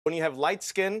When you have light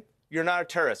skin, you're not a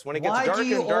terrorist. When it gets Why darker do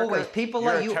you and darker, always, people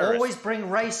you're like a you terrorist. always bring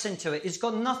race into it? It's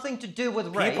got nothing to do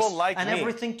with race Like and me.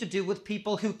 everything to do with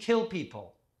people who kill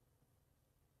people.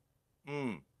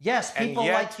 Mm. Yes, people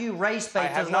yet, like you, race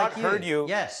baiters I have not like heard you.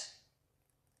 Yes.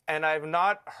 And I've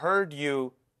not heard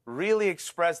you really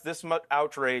express this much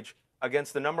outrage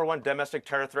against the #1 domestic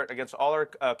terror threat against all our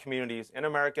communities in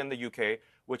America and the UK,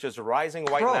 which is rising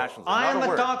white nationalism. I am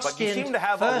a dark-skinned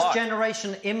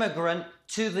first-generation immigrant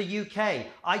to the UK.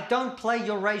 I don't play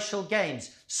your racial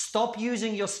games. Stop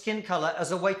using your skin color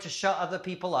as a way to shut other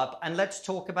people up, and let's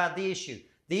talk about the issue.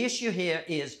 The issue here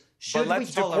is, should we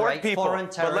tolerate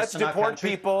foreign terrorists in our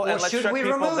country, or should we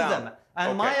remove them?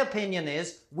 And my opinion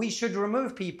is we should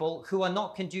remove people who are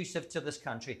not conducive to this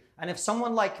country. And if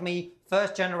someone like me,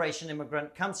 first-generation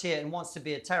immigrant, comes here and wants to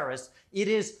be a terrorist, it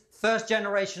is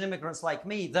first-generation immigrants like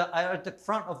me that are at the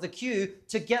front of the queue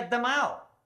to get them out.